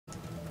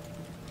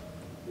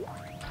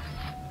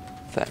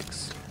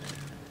Thanks.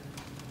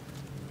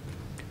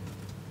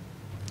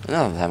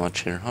 Not that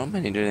much here. How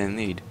many do they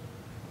need?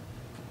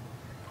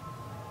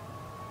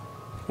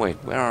 Wait,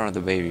 where are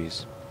the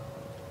babies?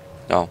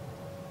 Oh,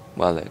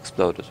 well, they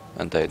exploded,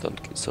 and they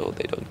don't. So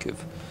they don't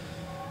give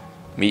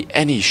me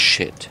any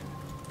shit.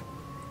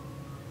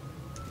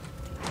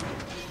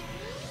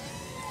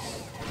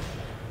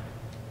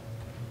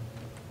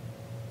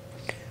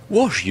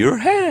 Wash your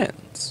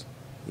hands.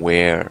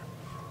 Where?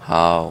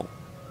 How?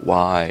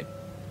 Why?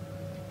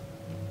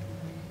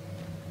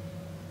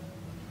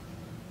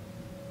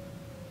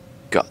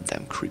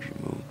 Goddamn creepy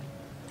moon.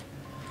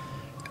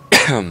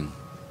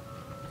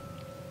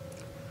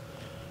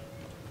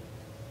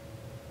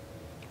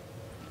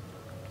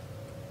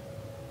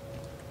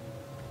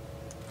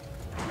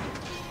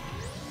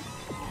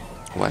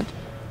 What?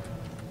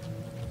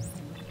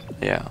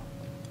 Yeah.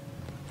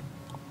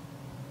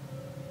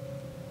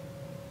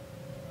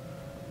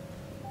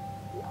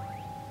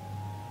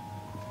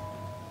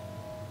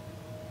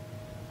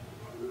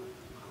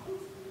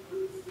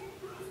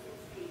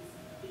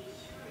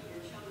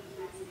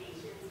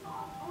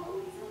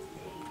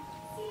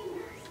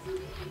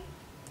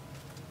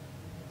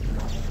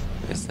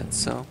 Is that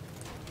so?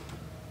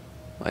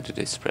 Why do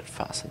they spread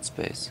fast in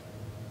space?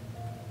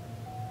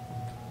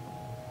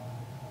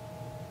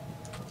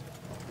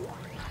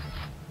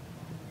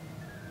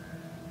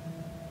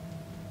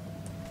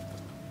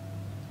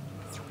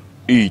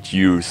 Eat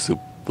your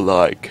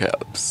supply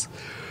caps.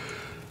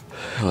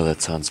 Oh,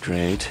 that sounds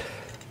great.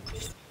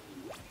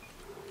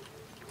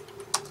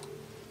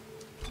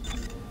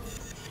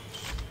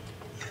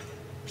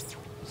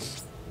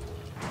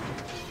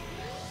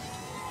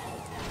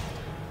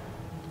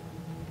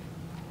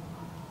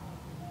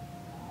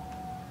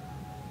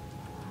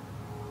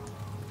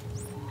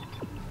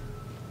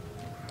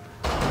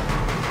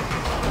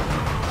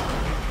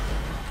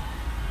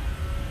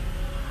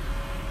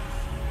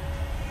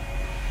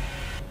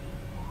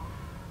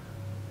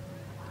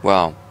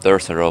 Wow,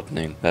 doors are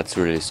opening. That's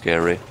really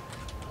scary.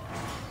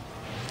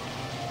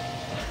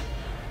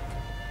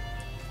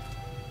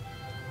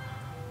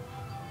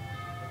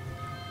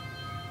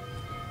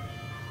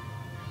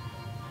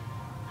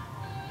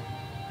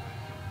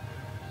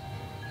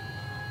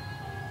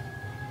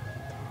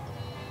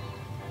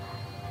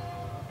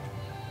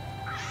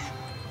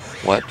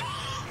 What?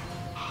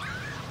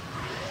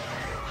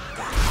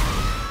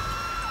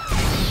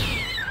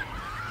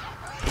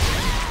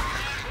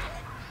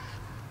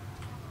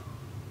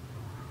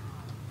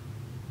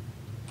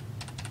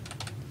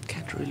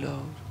 Can't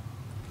reload.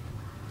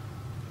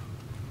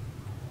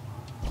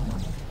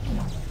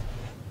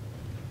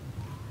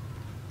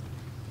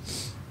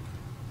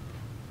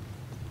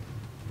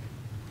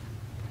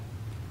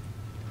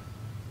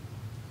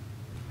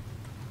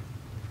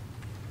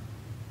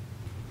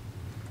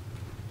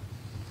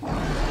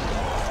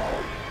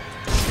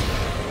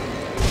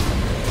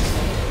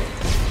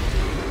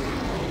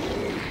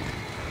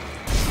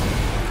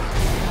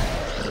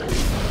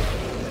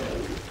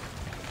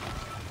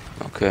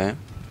 Okay.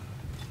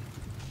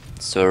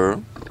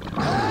 Sir,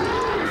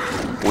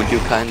 would you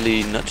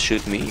kindly not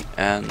shoot me?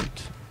 And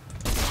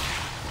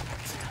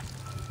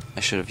I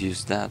should have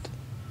used that.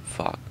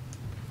 Fuck.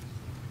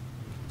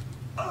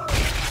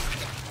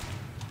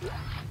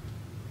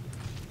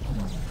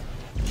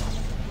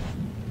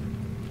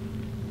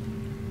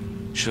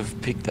 Should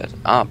have picked that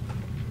up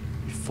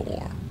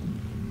before.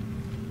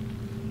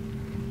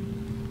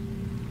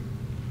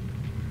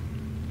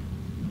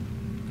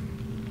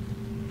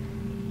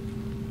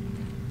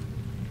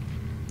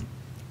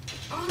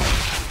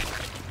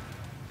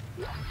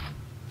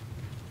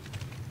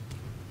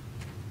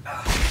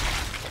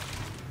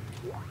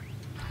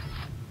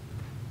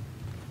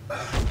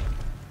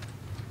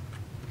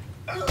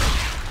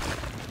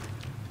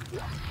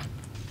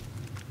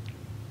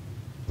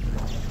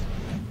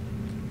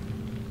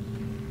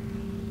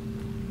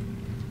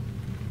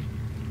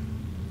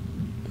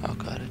 Oh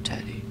god, a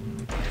teddy.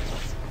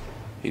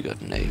 You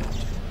got nailed.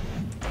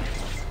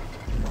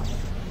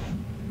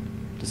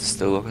 Does it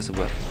still work as a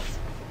weapon?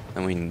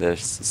 I mean,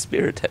 there's a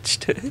spear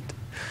attached to it.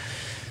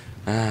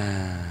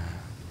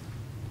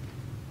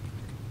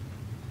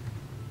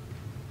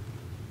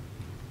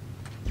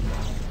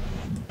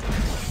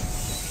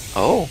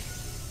 Oh.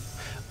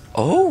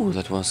 Oh,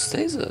 that was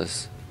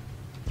stasis.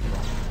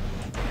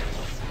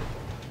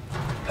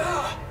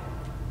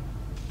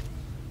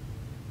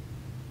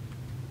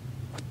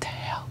 What the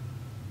hell?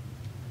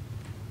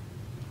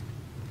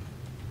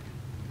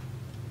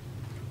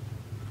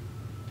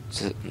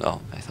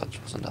 No, I thought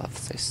it was another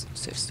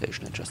safe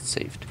station. I just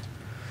saved.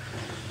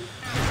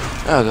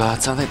 Oh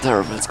god, something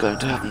terrible is going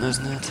to happen,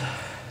 isn't it?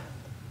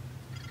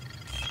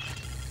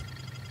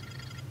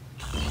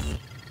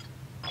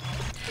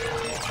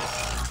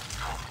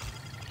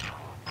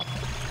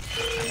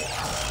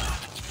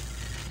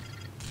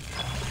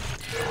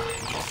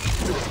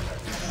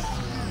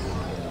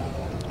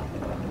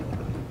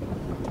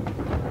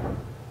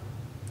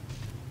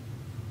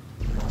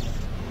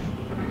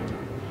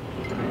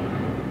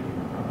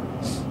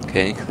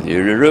 Okay,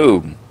 clear the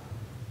room.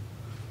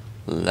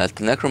 Let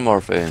the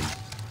necromorph in.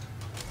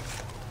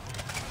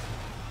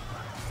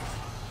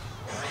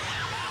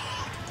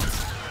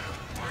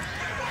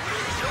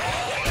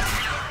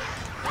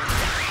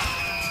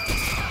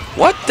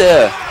 What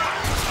the?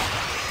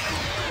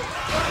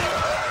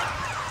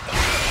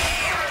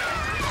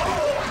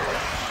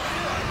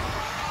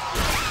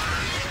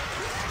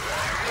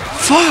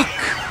 Fuck!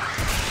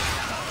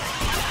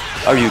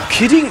 Are you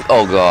kidding?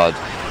 Oh god.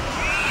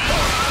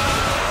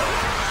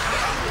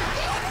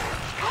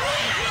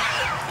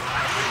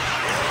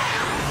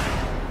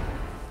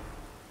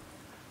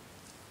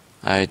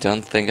 I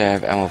don't think I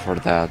have ammo for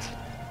that.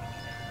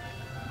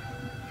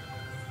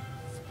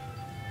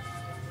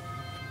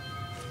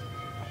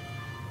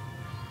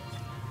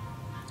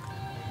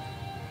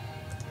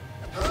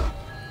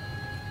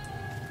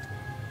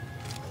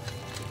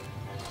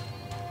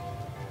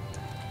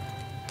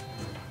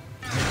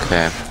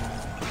 Okay.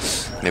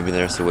 Maybe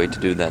there's a way to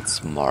do that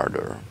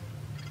smarter.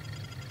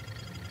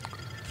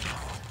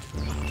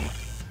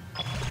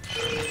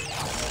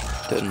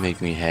 Don't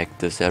make me hack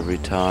this every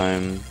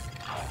time.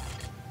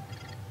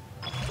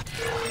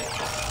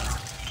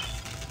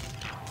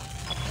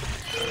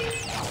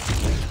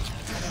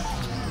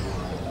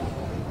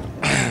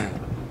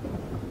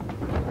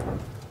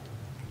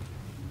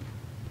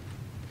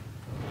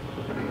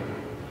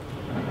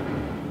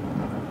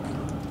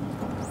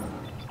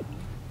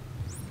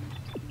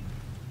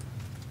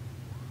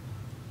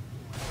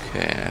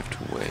 Okay, I have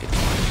to wait.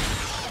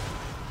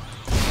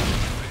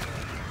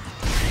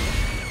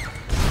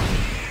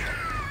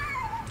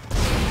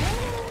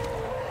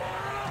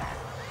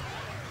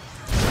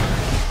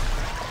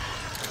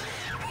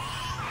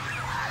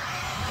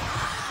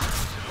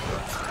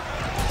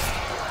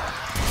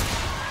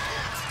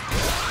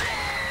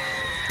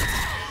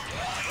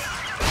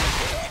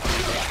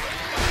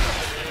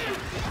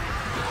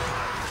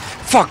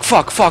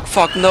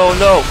 Fuck, no,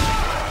 no!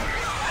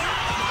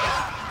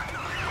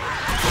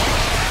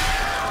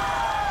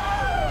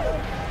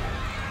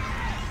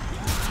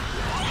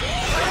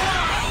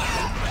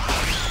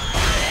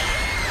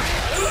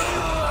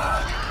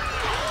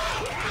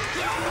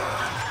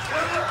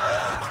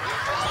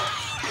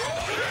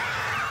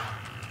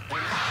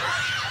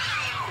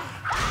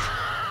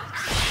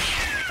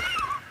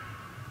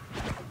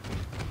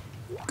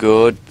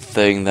 Good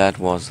thing that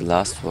was the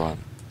last one.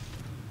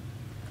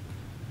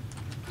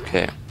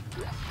 Okay.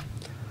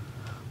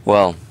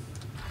 Well,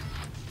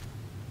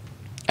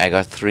 I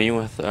got 3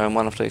 with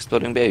one of the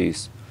exploding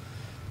babies,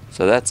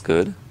 so that's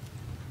good.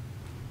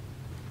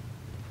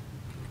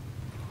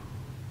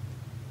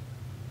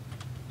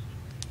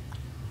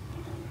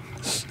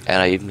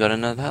 And I even got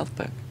another health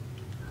pack.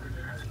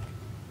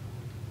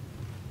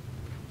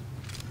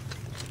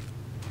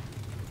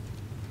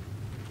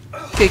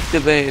 Kick the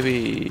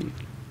baby!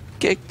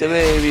 Kick the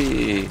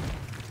baby!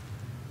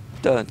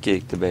 Don't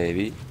kick the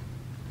baby.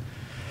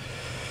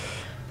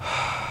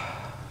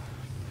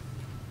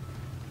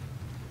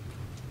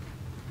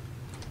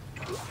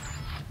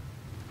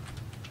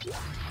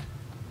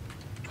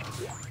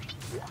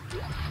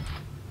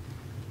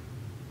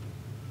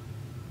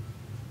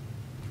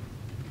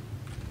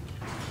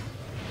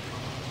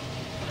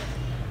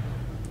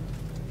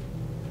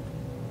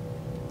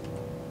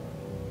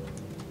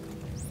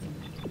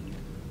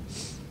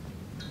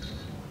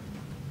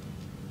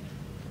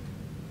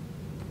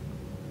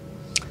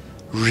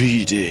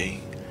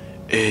 Reading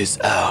is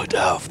out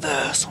of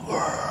this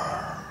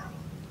world.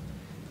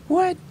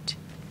 What?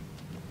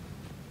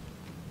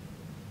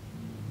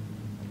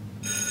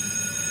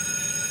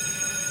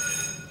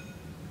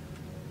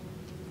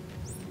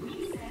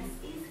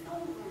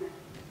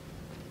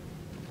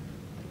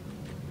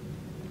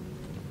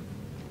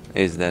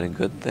 Is that a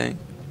good thing?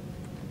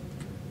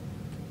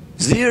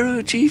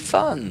 Zero G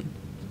fun.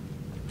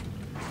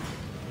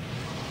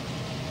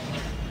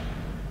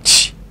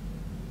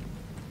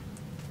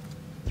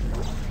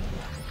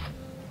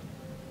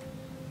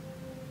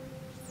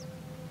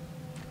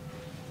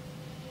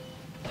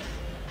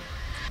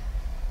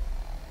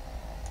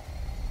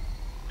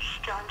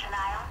 Still in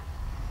denial?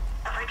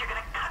 Afraid you're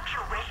gonna cut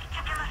your wrists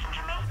if you listen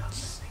to me? I'm not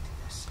listening to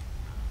this.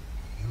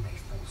 You may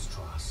fool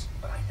Strauss,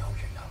 but I know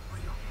you're not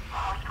real.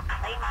 Oh, you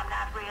claim I'm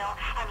not real,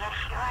 and yet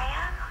here I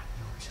am.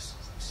 You're just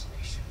a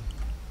hallucination.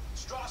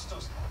 Strauss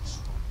knows how to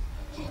destroy.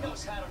 He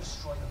knows how to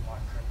destroy the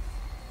marker.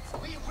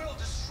 We will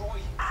destroy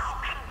you.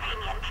 How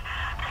convenient.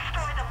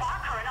 Destroy the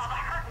marker and all the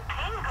hurt and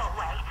pain go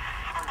away.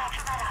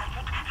 Imagine that,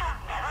 Isaac. You'll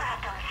never have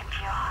to listen to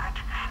your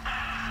heart.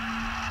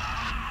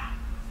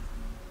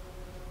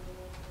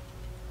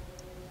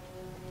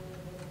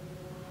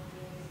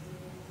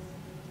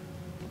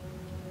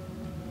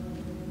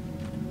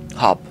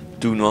 Hop,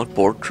 do not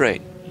board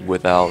train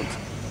without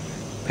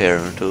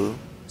parental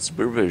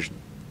supervision.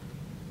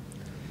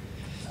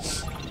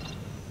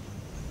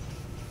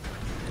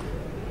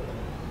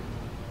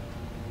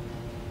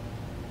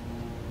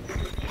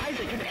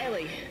 Isaac, it's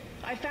Ellie.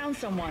 I found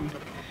someone.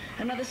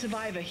 Another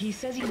survivor. He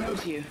says he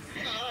knows you.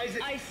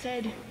 Isaac! I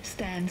said,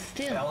 stand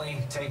still. Ellie,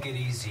 take it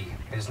easy.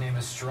 His name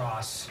is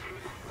Strauss.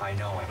 I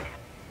know him.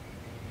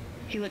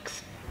 He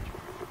looks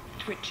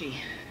twitchy.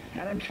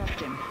 I don't trust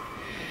him.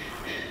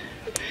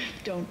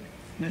 Don't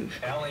move.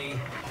 Ellie,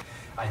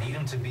 I need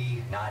him to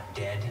be not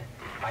dead.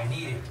 I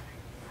need him.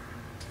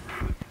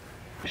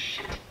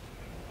 Shit.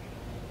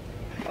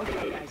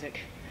 Okay, Isaac.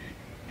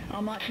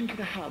 I'll march him to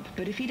the hub,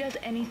 but if he does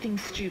anything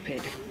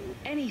stupid,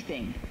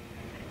 anything,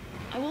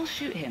 I will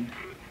shoot him.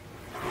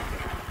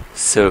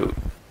 So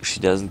she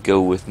doesn't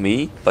go with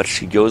me, but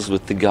she goes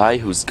with the guy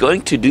who's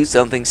going to do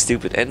something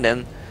stupid, and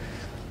then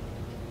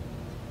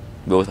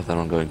both of them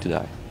are going to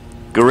die.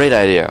 Great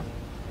idea.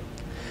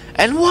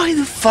 And why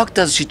the fuck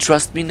does she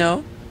trust me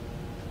now?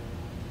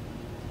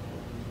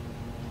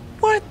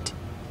 What?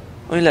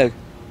 I mean, like,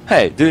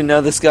 hey, do you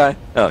know this guy?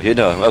 Oh, you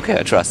know him. Okay,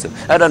 I trust him.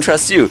 I don't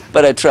trust you,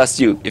 but I trust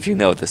you if you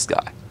know this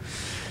guy.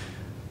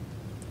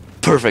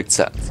 Perfect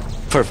sense.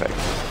 Perfect.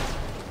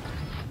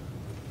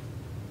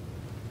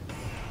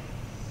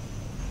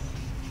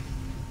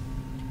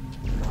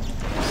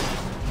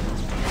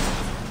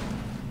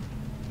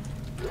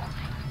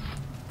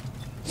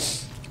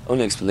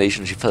 Only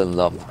explanation, she fell in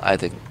love with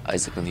Isaac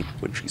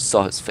when she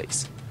saw his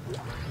face.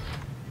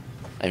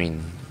 I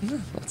mean,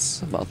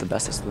 that's about the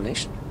best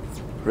explanation.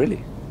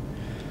 Really.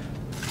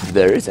 If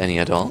there is any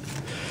at all.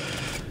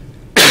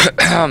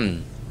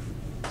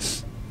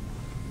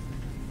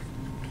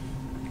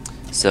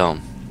 So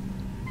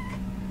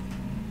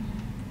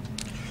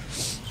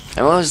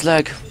I was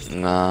like,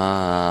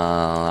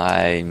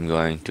 I'm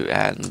going to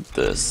end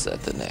this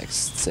at the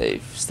next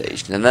save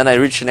station. And then I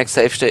reach the next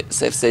save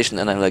station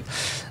and I'm like,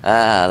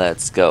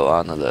 let's go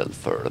on a little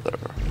further.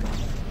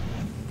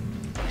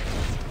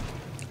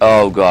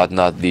 Oh god,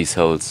 not these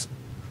holes.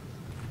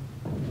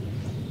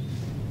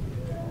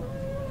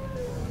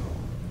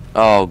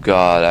 Oh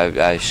god,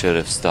 I should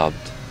have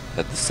stopped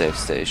at the save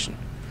station.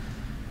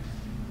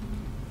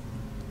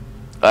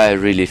 I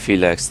really feel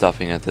like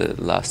stopping at the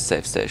last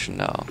save station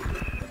now.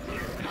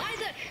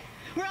 Isaac!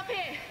 We're up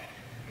here!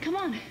 Come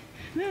on,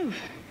 move!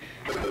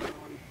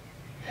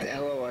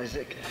 Hello,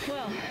 Isaac.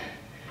 Well,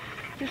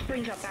 this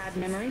brings up bad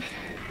memories.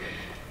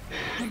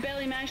 I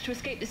barely managed to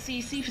escape the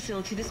CEC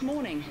facility this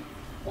morning.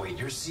 Wait,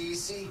 you're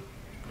CEC?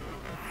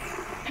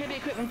 Heavy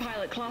equipment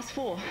pilot, class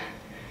 4.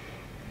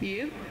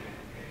 You?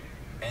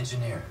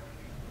 Engineer.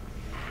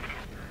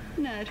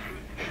 Nerd.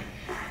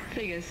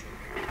 Figures.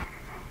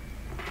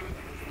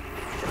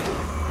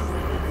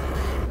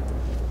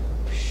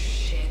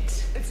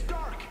 Shit. It's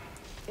dark!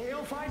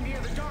 You'll find me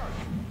in the dark!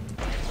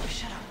 Oh,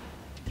 shut up.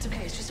 It's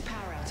okay, it's just a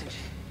power outage.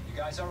 You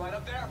guys alright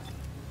up there?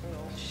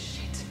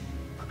 Shit.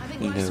 I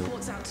think No. life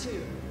support's out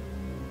too.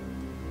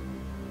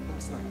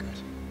 That's not good.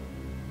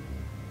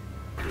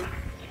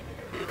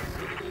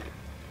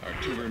 Our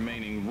two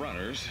remaining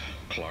runners,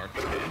 Clark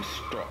and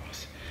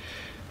Strauss.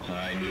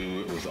 I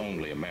knew it was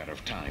only a matter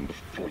of time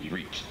before you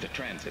reached the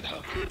transit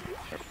hub.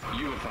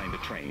 You will find the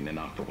train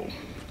inoperable.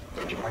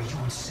 Are you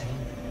insane?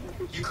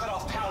 You cut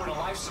off power to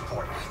life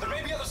support. There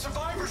may be other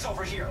survivors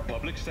over here.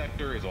 Public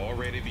sector is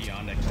already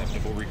beyond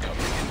acceptable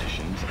recovery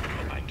conditions.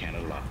 I can't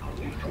allow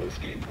you to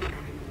escape.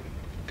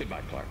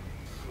 Goodbye, Clark.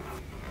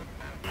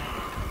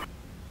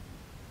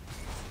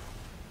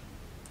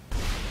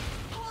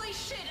 Holy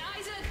shit,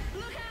 Isaac!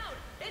 Look out!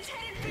 It's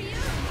headed for you!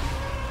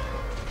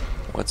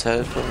 What's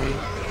headed for me?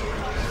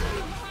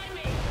 Behind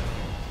me!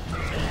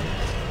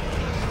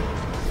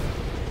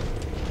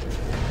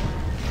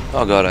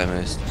 Oh god, I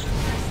missed.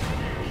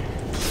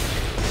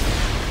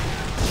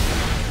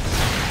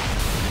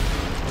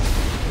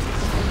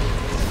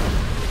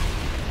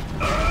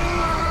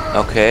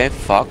 Okay,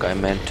 fuck, I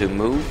meant to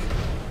move.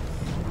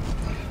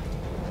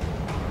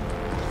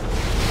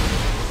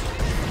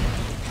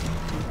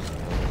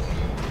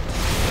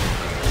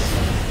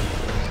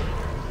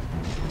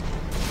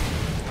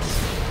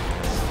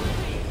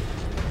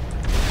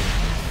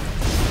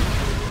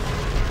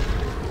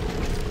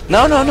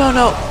 No, no, no,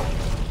 no.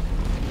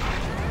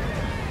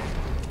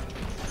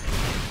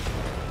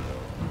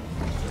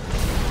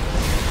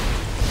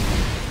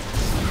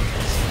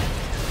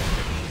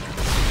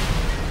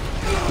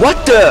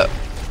 What the?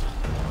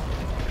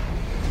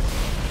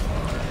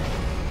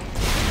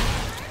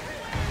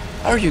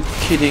 Are you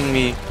kidding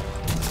me?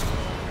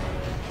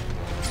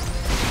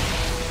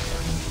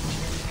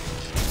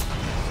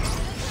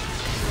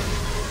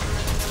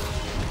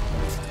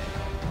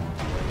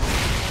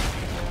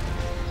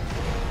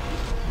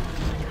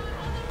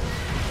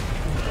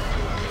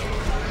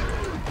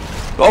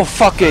 Oh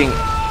fucking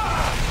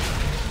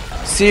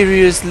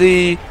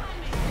seriously?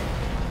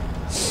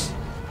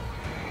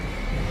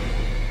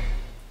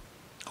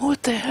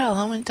 What the hell?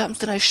 How many times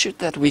did I shoot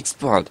that weak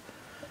spot?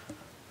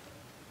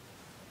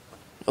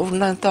 Over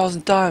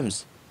 9,000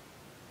 times.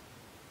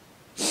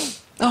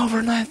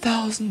 Over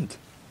 9,000.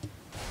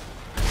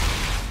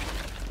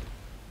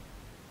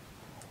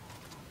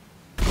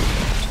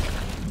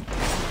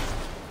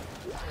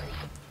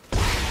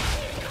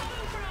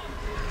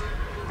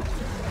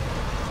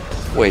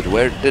 Wait,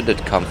 where did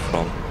it come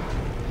from?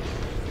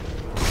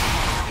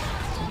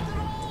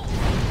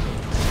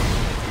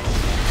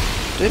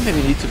 Do I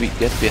maybe need to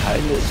get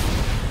behind it?